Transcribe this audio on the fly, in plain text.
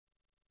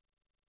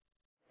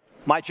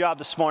My job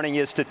this morning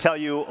is to tell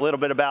you a little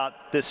bit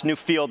about this new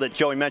field that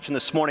Joey mentioned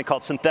this morning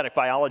called synthetic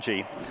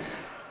biology,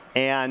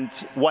 and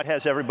what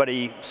has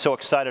everybody so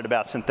excited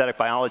about synthetic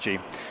biology.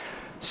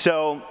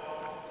 So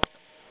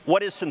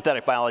what is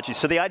synthetic biology?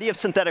 So the idea of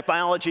synthetic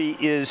biology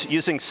is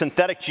using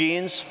synthetic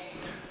genes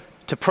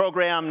to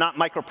program not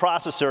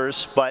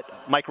microprocessors,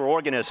 but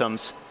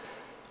microorganisms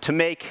to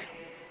make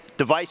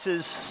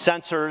devices,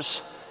 sensors,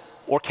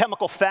 or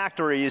chemical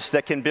factories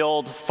that can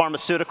build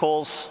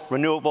pharmaceuticals,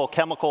 renewable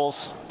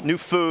chemicals, new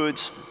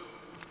foods.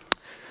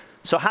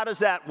 So how does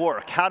that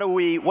work?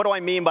 What do I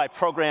mean by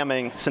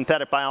programming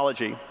synthetic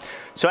biology?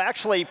 So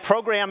actually,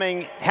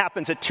 programming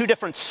happens at two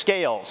different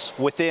scales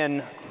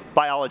within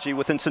biology,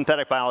 within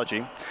synthetic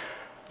biology.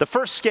 The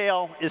first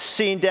scale is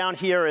seen down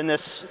here in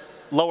this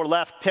lower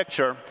left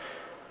picture.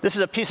 This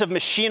is a piece of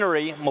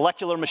machinery,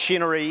 molecular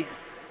machinery,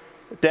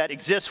 that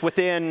exists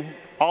within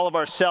all of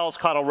our cells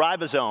called a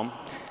ribosome.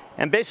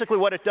 And basically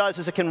what it does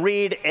is it can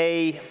read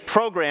a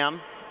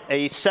program,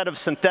 a set of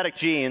synthetic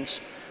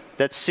genes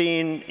that's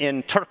seen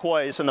in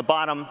turquoise in the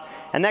bottom,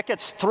 and that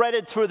gets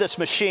threaded through this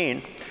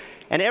machine.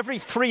 And every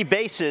 3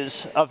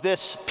 bases of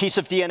this piece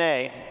of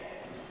DNA,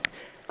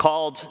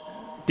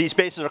 these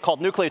bases are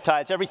called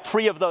nucleotides, every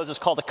 3 of those is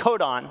called a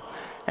codon,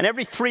 and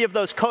every 3 of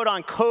those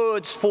codon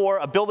codes for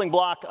a building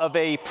block of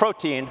a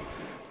protein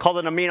called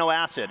an amino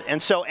acid.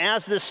 And so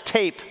as this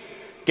tape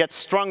gets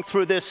strung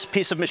through this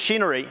piece of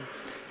machinery,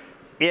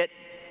 it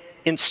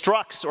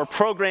instructs or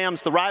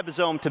programs the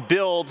ribosome to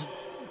build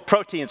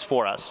proteins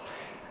for us.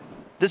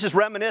 This is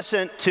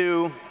reminiscent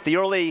to the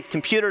early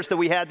computers that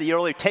we had, the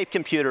early tape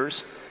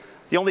computers.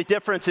 The only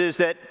difference is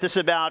that this is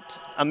about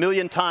 1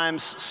 million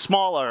times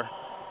smaller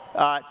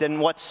than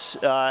what's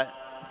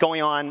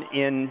going on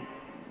in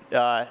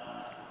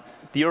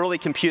the early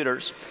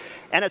computers.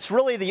 And it's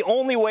really the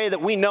only way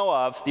that we know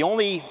of, the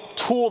only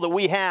tool that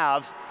we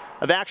have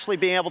of actually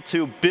being able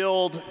to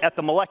build at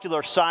the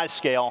molecular size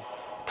scale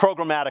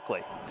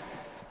programmatically.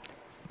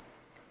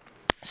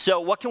 So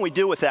what can we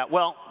do with that?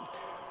 Well,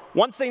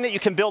 one thing that you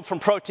can build from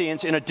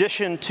proteins, in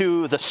addition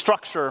to the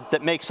structure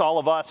that makes all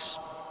of us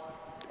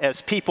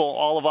as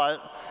people,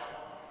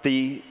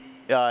 the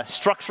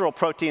structural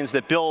proteins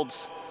that build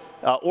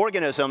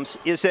organisms,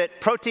 is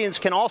that proteins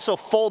can also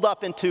fold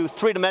up into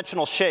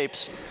 3-dimensional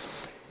shapes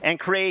and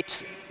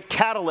create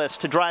catalysts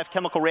to drive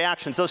chemical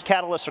reactions. Those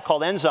catalysts are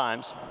called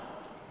enzymes.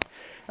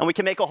 And we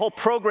can make a whole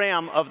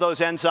program of those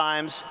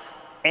enzymes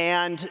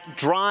and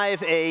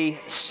drive a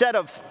set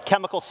of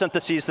chemical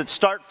syntheses that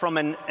start from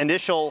an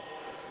initial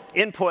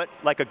input,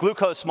 like a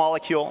glucose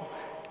molecule,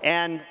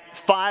 and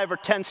 5 or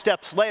 10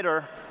 steps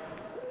later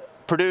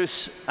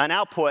produce an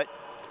output,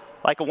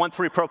 like a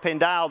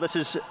 1,3-propanediol. This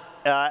is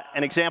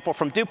an example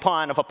from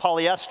DuPont of a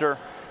polyester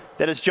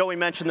that, as Joey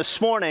mentioned this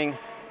morning,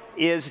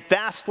 is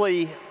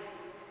vastly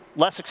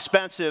less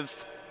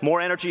expensive,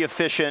 more energy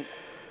efficient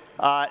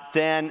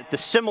than the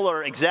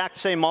similar exact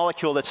same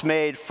molecule that's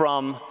made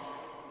from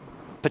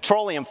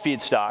petroleum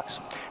feedstocks.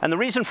 And the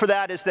reason for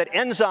that is that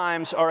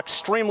enzymes are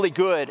extremely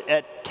good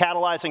at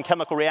catalyzing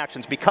chemical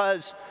reactions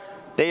because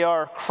they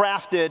are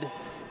crafted,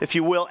 if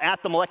you will,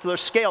 at the molecular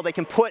scale. They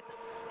can put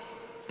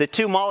the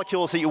 2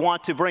 molecules that you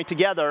want to bring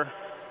together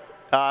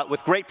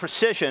with great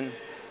precision,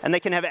 and they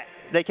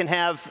can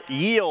have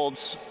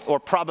yields or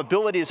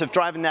probabilities of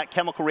driving that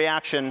chemical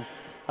reaction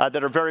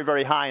that are very,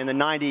 very high, in the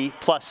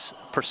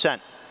 90+%.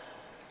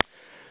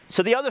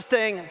 So the other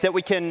thing that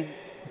we can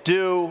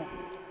do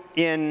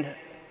in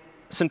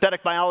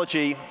synthetic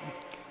biology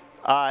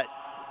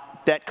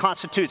that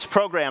constitutes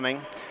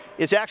programming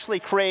is actually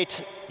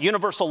create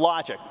universal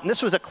logic. And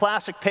this was a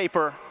classic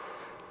paper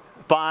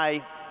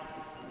by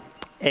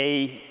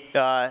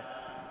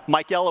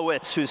Mike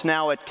Elowitz, who's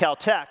now at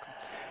Caltech.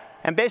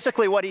 And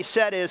basically what he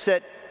said is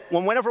that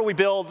whenever we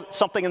build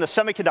something in the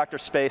semiconductor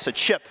space, a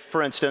chip,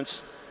 for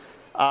instance,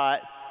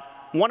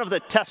 one of the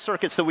test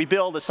circuits that we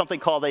build is something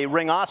called a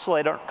ring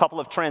oscillator, a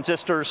couple of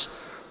transistors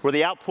where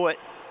the output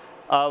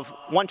of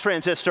one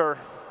transistor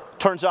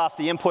turns off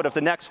the input of the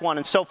next one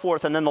and so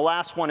forth, and then the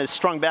last one is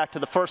strung back to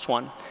the first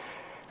one.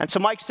 And so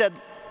Mike said,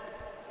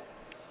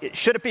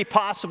 should it be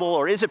possible,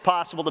 or is it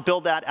possible, to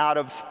build that out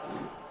of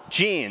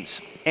genes?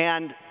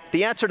 And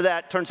the answer to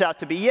that turns out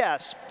to be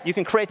yes. You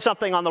can create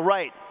something on the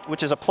right,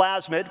 which is a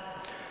plasmid.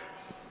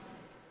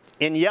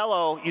 In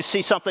yellow, you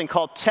see something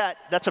called TET.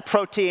 That's a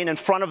protein. In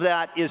front of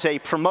that is a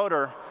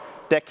promoter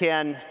that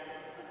can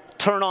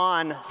turn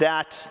on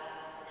that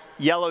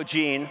yellow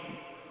gene.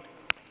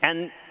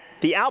 And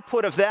the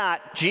output of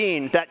that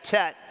gene, that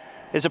TET,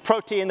 is a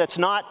protein that's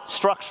not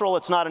structural,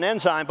 it's not an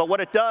enzyme, but what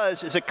it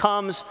does is it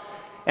comes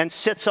and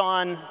sits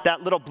on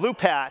that little blue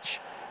patch,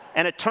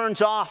 and it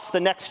turns off the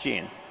next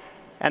gene.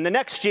 And the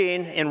next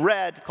gene, in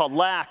red, called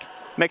LAC,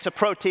 makes a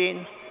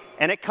protein,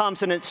 and it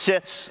comes and it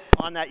sits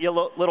on that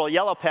little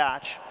yellow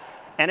patch,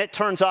 and it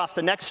turns off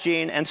the next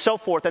gene, and so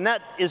forth. And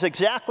that is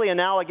exactly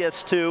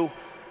analogous to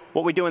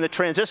what we do in the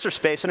transistor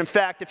space. And in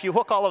fact, if you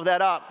hook all of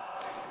that up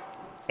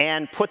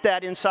and put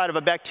that inside of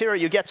a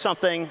bacteria, you get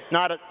something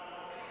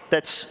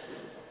that's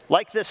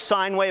like this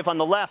sine wave on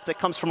the left that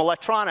comes from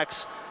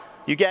electronics,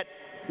 you get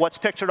what's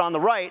pictured on the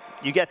right.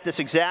 You get this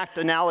exact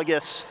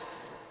analogous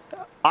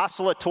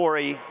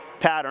oscillatory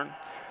pattern.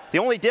 The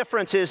only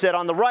difference is that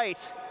on the right,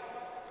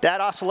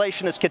 that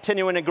oscillation is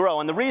continuing to grow.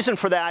 And the reason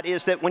for that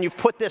is that when you've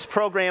put this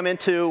program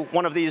into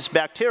one of these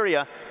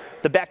bacteria,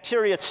 the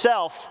bacteria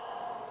itself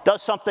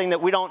does something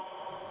that we don't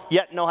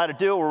yet know how to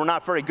do, or we're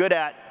not very good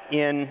at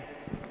in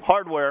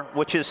hardware,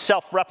 which is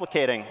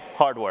self-replicating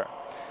hardware.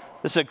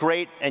 This is a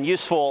great and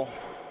useful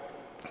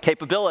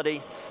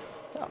capability.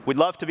 We'd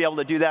love to be able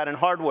to do that in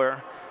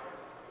hardware.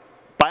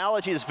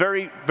 Biology is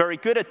very, very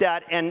good at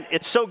that, and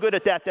it's so good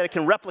at that that it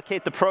can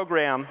replicate the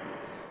program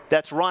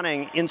that's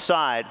running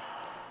inside.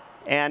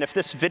 And if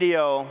this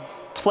video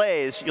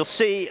plays, you'll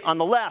see on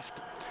the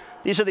left,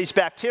 these are these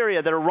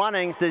bacteria that are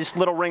running these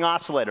little ring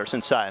oscillators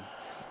inside.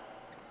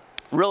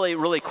 Really,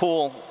 really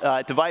cool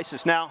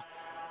devices. Now,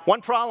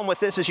 one problem with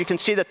this is you can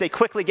see that they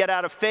quickly get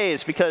out of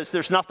phase because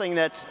there's nothing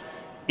that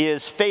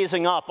is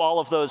phasing up all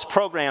of those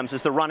programs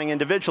as they're running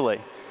individually.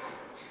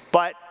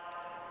 But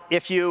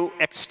if you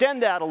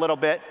extend that a little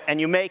bit and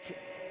you make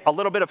a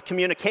little bit of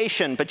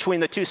communication between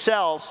the two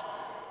cells,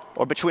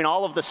 or between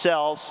all of the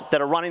cells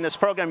that are running this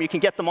program, you can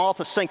get them all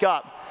to sync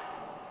up.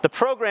 The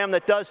program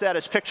that does that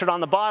is pictured on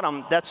the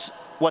bottom. That's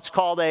what's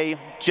called a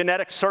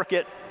genetic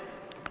circuit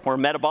or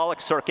metabolic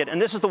circuit.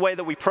 And this is the way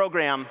that we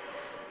program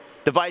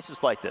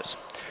devices like this.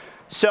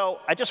 So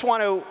I just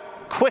want to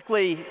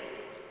quickly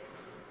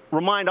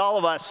remind all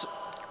of us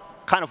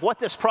kind of what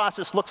this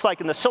process looks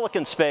like in the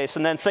silicon space,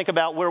 and then think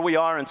about where we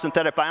are in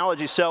synthetic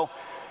biology. So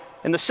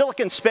in the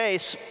silicon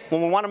space,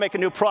 when we want to make a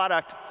new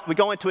product, we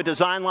go into a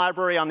design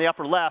library on the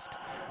upper left.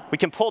 We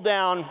can pull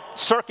down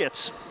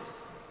circuits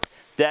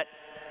that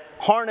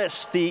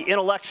harness the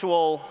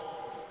intellectual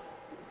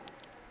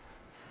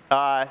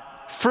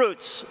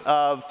fruits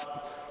of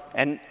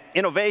an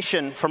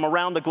innovation from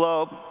around the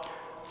globe.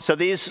 So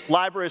these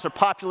libraries are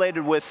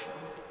populated with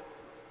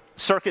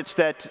circuits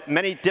that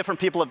many different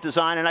people have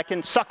designed, and I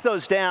can suck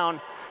those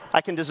down.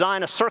 I can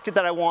design a circuit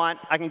that I want.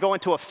 I can go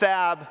into a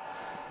fab,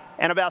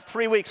 and about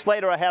 3 weeks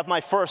later, I have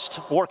my first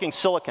working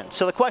silicon.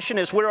 So the question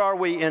is, where are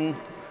we in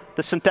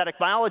the synthetic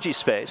biology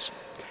space?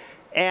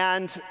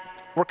 And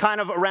we're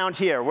kind of around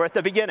here. We're at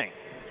the beginning.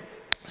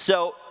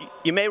 So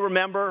you may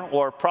remember,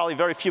 or probably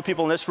very few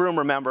people in this room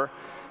remember,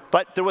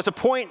 but there was a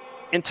point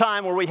in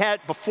time where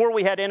before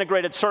we had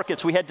integrated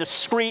circuits, we had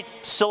discrete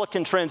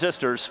silicon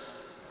transistors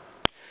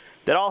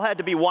that all had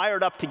to be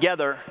wired up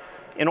together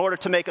in order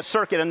to make a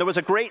circuit. And there was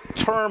a great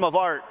term of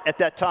art at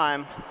that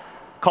time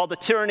called the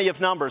tyranny of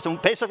numbers.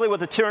 And basically what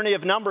the tyranny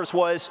of numbers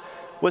was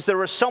there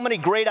were so many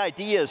great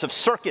ideas of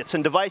circuits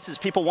and devices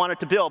people wanted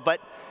to build,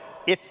 but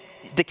if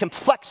the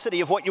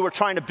complexity of what you were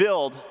trying to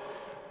build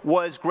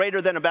was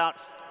greater than about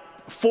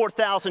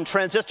 4,000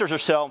 transistors or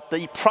so,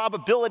 the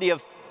probability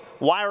of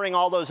wiring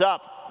all those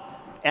up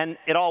and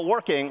it all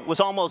working was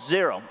almost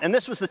zero. And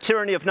this was the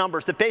tyranny of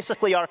numbers, that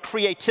basically our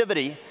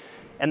creativity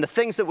and the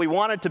things that we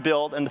wanted to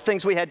build and the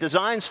things we had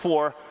designs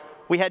for,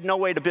 we had no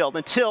way to build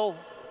until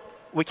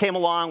we came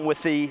along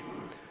with the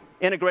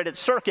integrated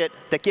circuit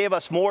that gave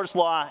us Moore's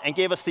law and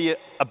gave us the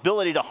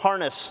ability to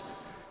harness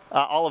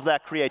all of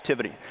that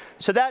creativity.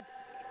 So that,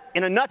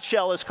 in a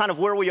nutshell, is kind of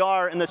where we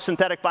are in the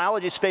synthetic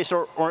biology space,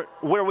 or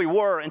where we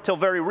were until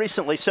very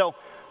recently. So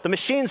the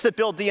machines that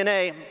build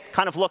DNA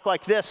kind of look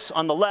like this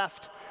on the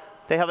left.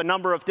 They have a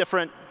number of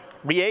different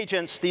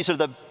reagents. These are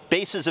the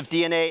bases of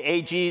DNA,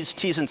 AGs,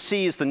 Ts, and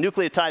Cs, the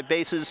nucleotide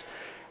bases.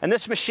 And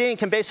this machine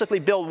can basically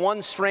build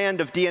one strand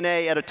of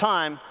DNA at a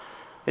time.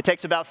 It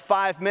takes about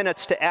 5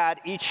 minutes to add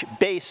each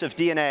base of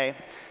DNA.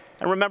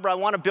 And remember, I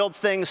want to build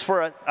things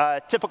for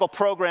a typical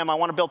program. I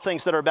want to build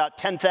things that are about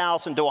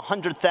 10,000 to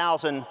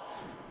 100,000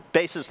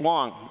 bases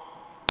long.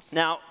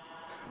 Now,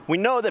 we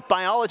know that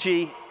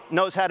biology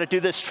knows how to do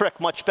this trick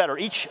much better.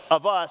 Each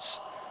of us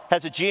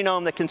has a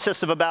genome that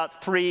consists of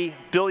about 3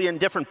 billion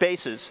different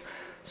bases.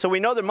 So we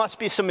know there must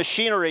be some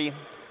machinery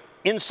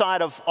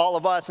inside of all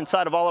of us,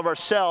 inside of all of our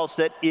cells,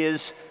 that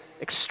is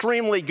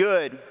extremely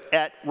good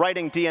at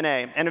writing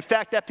DNA. And in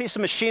fact, that piece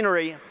of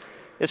machinery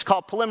is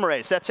called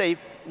polymerase. That's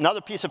another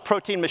piece of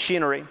protein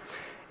machinery.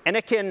 And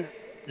it can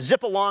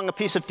zip along a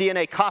piece of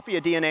DNA, copy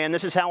a DNA, and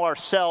this is how our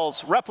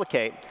cells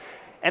replicate.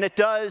 And it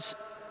does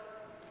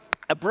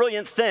a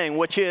brilliant thing,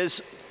 which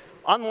is,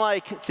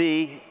 unlike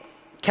the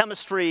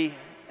chemistry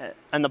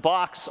and the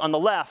box on the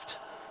left,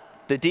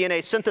 the DNA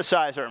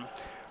synthesizer,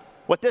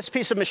 what this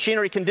piece of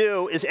machinery can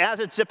do is, as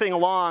it's zipping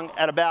along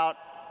at about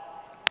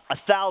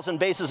 1,000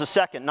 bases a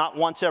second, not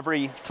once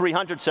every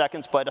 300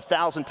 seconds, but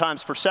 1,000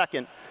 times per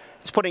second,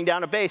 it's putting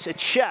down a base. It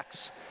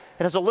checks.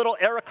 It has a little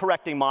error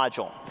correcting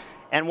module.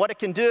 And what it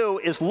can do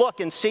is look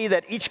and see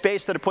that each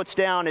base that it puts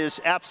down is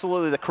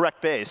absolutely the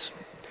correct base.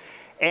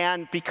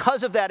 And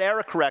because of that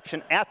error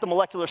correction at the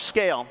molecular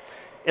scale,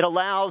 it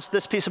allows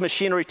this piece of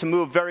machinery to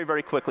move very,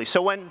 very quickly.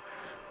 So when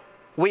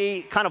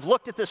we kind of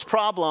looked at this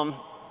problem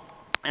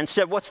and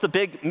said, what's the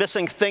big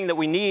missing thing that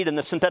we need in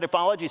the synthetic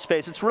biology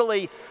space? It's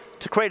really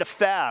to create a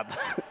fab,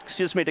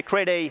 to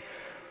create a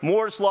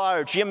Moore's law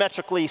or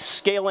geometrically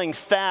scaling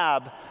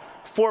fab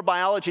for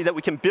biology that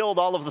we can build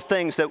all of the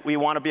things that we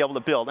want to be able to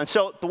build. And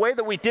so the way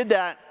that we did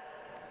that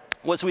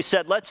was we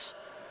said, let's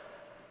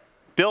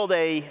build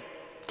a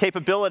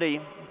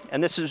capability,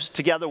 and this is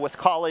together with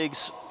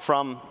colleagues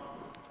from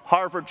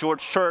Harvard,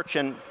 George Church,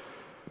 and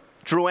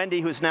Drew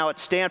Endy, who's now at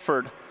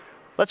Stanford.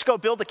 Let's go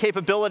build a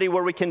capability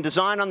where we can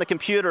design on the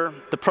computer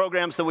the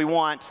programs that we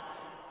want,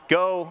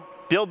 go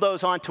build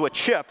those onto a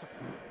chip.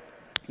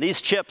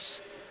 These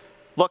chips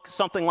look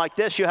something like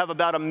this. You have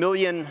about 1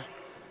 million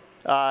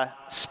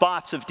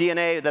spots of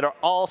DNA that are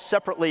all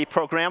separately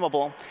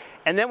programmable.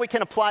 And then we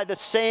can apply the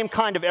same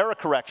kind of error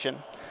correction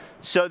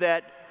so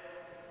that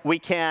we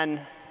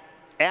can,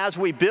 as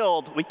we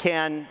build, we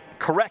can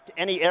correct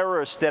any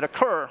errors that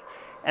occur.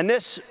 And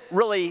this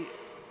really,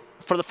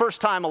 for the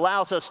first time,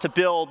 allows us to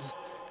build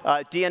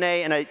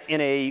DNA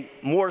in a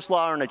Moore's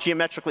law or in a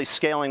geometrically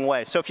scaling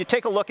way. So if you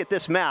take a look at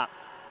this map,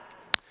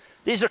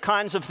 these are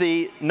kinds of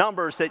the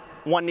numbers that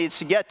one needs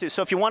to get to.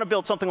 So if you want to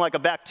build something like a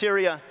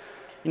bacteria,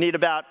 you need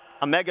about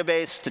a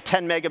megabase to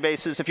 10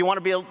 megabases. If you want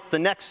to build the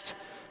next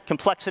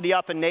complexity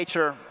up in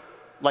nature,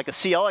 like a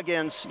C.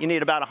 elegans, you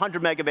need about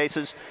 100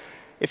 megabases.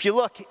 If you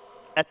look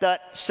at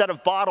that set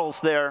of bottles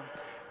there,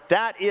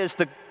 that is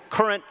the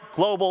current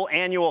global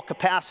annual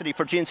capacity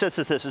for gene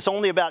synthesis. It's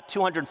only about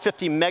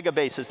 250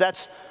 megabases.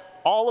 That's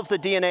all of the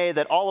DNA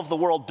that all of the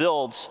world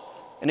builds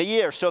in a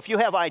year. So if you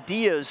have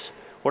ideas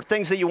or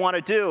things that you want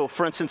to do,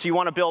 for instance, you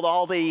want to build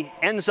all the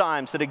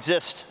enzymes that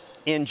exist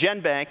in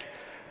GenBank,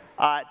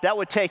 that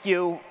would take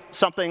you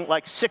something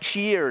like 6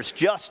 years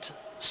just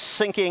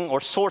syncing or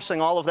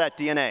sourcing all of that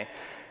DNA.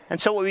 And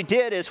so what we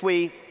did is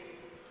we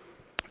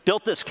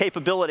built this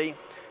capability,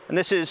 and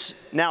this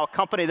is now a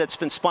company that's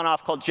been spun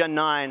off called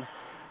Gen9,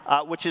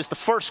 which is the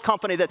first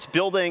company that's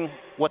building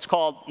what's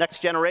called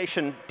next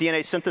generation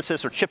DNA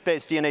synthesis or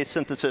chip-based DNA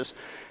synthesis.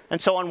 And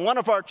so on one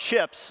of our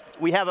chips,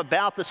 we have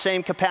about the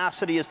same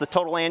capacity as the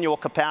total annual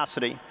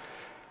capacity.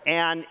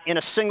 And in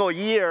a single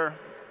year,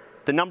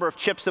 the number of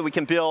chips that we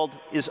can build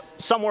is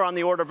somewhere on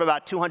the order of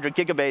about 200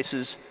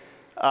 gigabases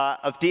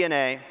of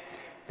DNA.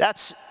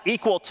 That's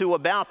equal to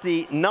about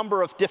the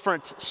number of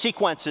different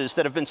sequences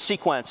that have been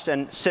sequenced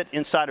and sit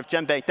inside of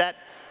GenBank.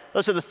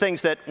 Those are the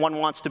things that one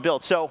wants to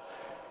build. So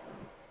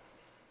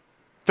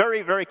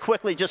very, very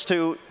quickly, just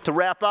to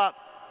wrap up,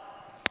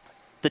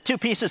 the two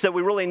pieces that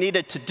we really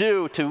needed to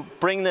do to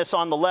bring this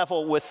on the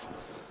level with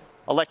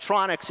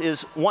electronics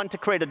is, one, to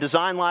create a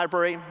design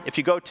library. If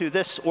you go to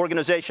this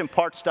organization,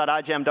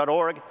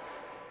 parts.igem.org,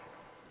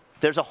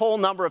 there's a whole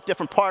number of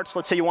different parts.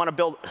 Let's say you want to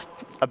build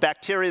a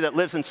bacteria that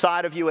lives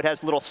inside of you. It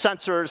has little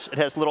sensors. It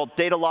has little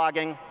data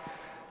logging.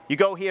 You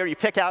go here, you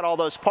pick out all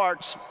those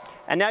parts,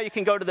 and now you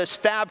can go to this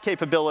fab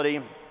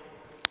capability,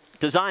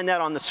 design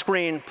that on the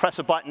screen, press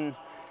a button,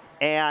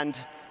 and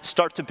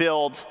start to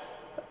build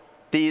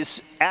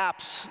these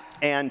apps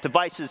and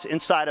devices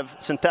inside of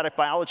synthetic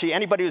biology.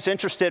 Anybody who's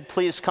interested,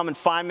 please come and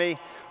find me.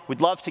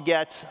 We'd love to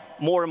get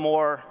more and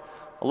more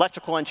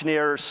electrical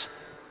engineers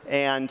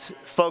and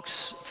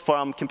folks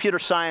from computer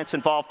science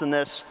involved in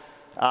this.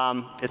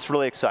 It's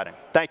really exciting.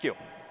 Thank you.